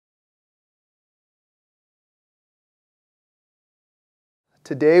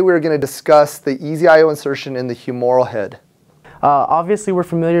Today we're going to discuss the Easy IO insertion in the humeral head. Obviously we're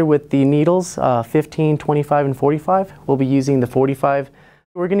familiar with the needles, 15, 25, and 45. We'll be using the 45.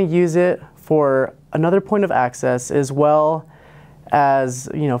 We're going to use it for another point of access as well as,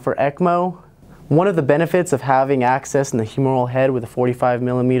 for ECMO. One of the benefits of having access in the humeral head with a 45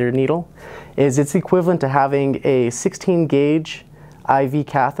 millimeter needle is it's equivalent to having a 16 gauge IV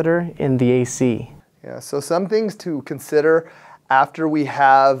catheter in the AC. Yeah, so some things to consider after we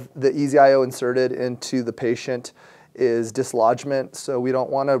have the Easy IO inserted into the patient is dislodgement. So we don't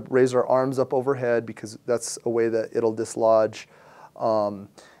want to raise our arms up overhead because that's a way that it'll dislodge.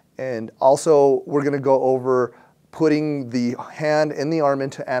 And also we're going to go over putting the hand and the arm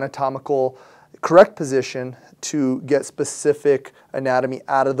into anatomical correct position to get specific anatomy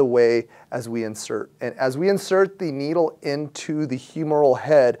out of the way as we insert. And as we insert the needle into the humeral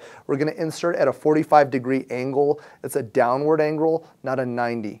head, we're going to insert at a 45-degree angle. It's a downward angle, not a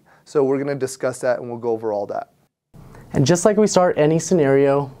 90. So we're going to discuss that and we'll go over all that. And just like we start any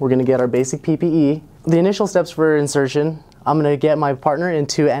scenario, we're going to get our basic PPE. The initial steps for insertion, I'm going to get my partner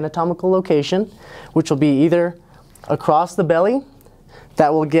into anatomical location, which will be either across the belly.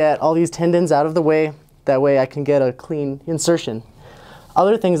 That will get all these tendons out of the way. That way I can get a clean insertion.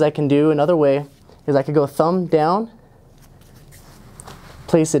 Other things I can do another way is I could go thumb down,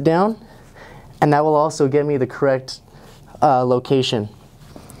 place it down, and that will also get me the correct location.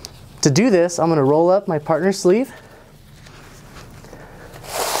 To do this, I'm going to roll up my partner's sleeve.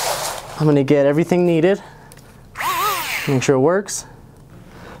 I'm going to get everything needed, make sure it works.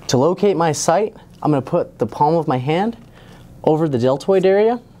 To locate my site, I'm going to put the palm of my hand over the deltoid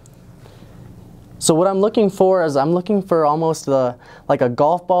area. So what I'm looking for is I'm looking for almost like a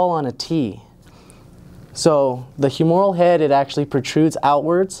golf ball on a tee. So the humeral head, it actually protrudes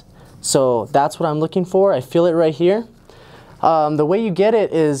outwards. So that's what I'm looking for. I feel it right here. The way you get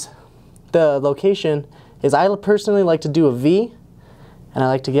it is, the location is, I personally like to do a V, and I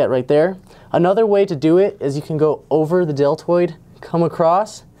like to get right there. Another way to do it is you can go over the deltoid, come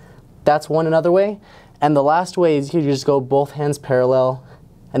across. That's another way. And the last way is you just go both hands parallel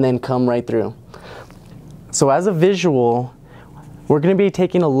and then come right through. So as a visual, we're going to be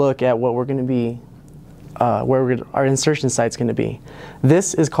taking a look at what we're going to be, our insertion site's going to be.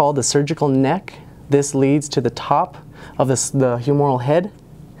 This is called the surgical neck. This leads to the top of the humeral head.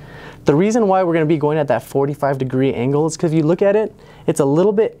 The reason why we're going to be going at that 45-degree angle is because if you look at it, it's a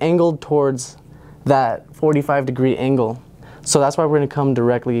little bit angled towards that 45-degree angle. So that's why we're going to come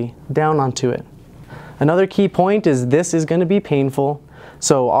directly down onto it. Another key point is this is going to be painful.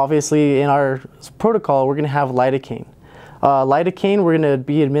 So obviously in our protocol, we're going to have lidocaine. Lidocaine, we're going to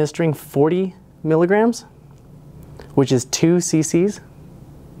be administering 40 milligrams, which is 2 cc's.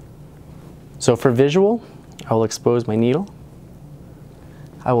 So for visual, I will expose my needle.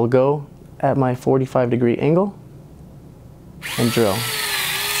 I will go at my 45-degree angle and drill.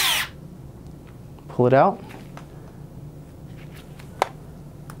 Pull it out.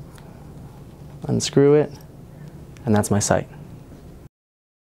 Unscrew it, and that's my site.